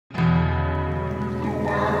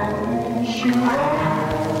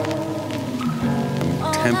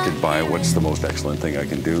I'm tempted by what's the most excellent thing I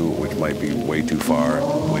can do, which might be way too far,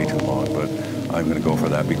 way too long, but I'm going to go for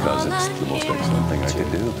that because it's the most excellent thing I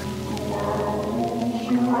could do.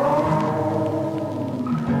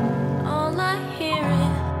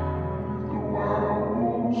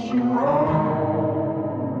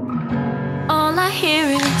 All I hear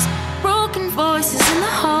is broken voices in the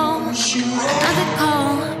hall. Another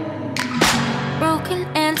call. Broken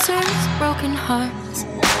answers, broken hearts.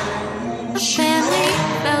 A family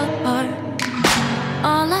fell apart.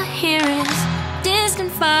 All I hear is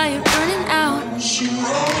distant fire burning out.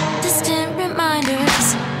 Distant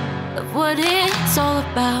reminders of what it's all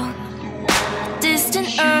about. Distant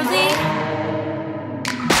early,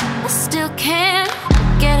 I still can't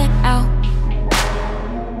get it out.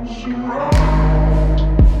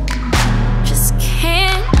 Just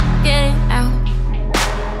can't get it out.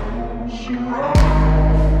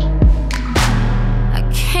 I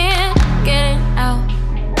can't get it out.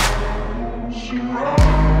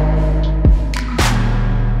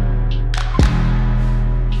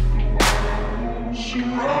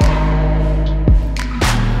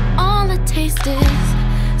 All I taste is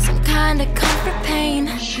some kind of comfort pain.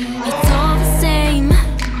 It's all the same.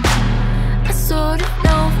 I sort of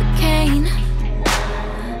Novocaine.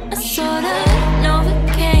 I sort of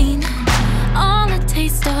Novocaine. All I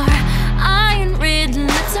taste are iron-ridden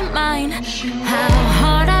lips of mine. How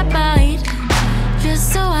hard I bite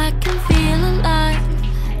just so I can feel alive.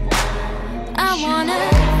 I wanna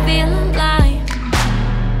feel alive.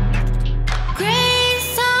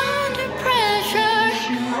 Grace under pressure.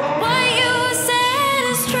 What you said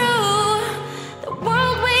is true. The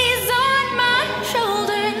world weighs on my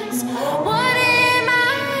shoulders. What am I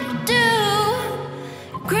to do?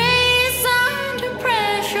 Grace under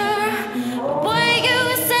pressure. What you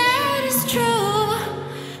said is true.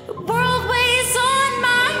 The world weighs on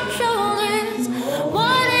my shoulders.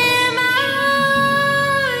 What am I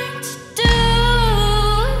to do?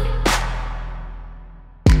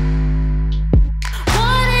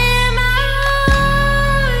 What am I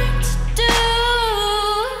to do?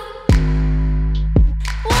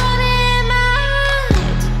 What am I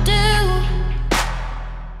to do?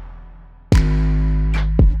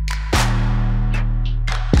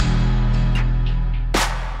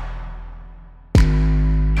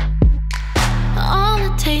 All I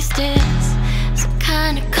taste is some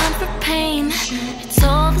kind of comfort pain. It's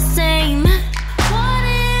all the same.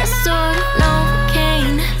 A sort of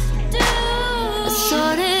Novocaine. A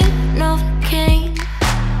sort of Novocaine.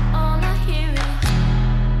 All I hear is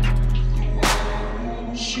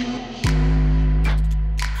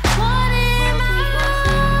what am I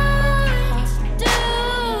to do?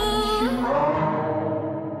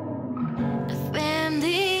 The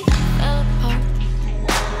family fell apart.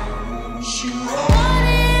 What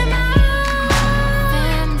am I?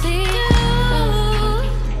 Family fell apart.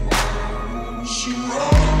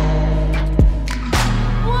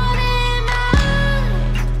 What am I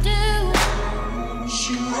to do?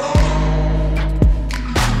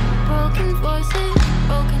 Broken voices,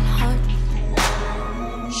 broken heart.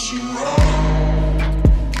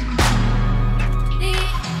 They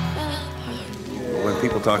fell apart. When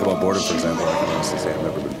people talk about boredom, for example, I can honestly say I've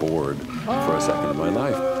never been bored for a second in my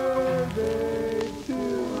life.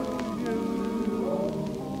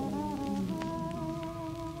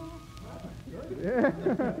 Yeah.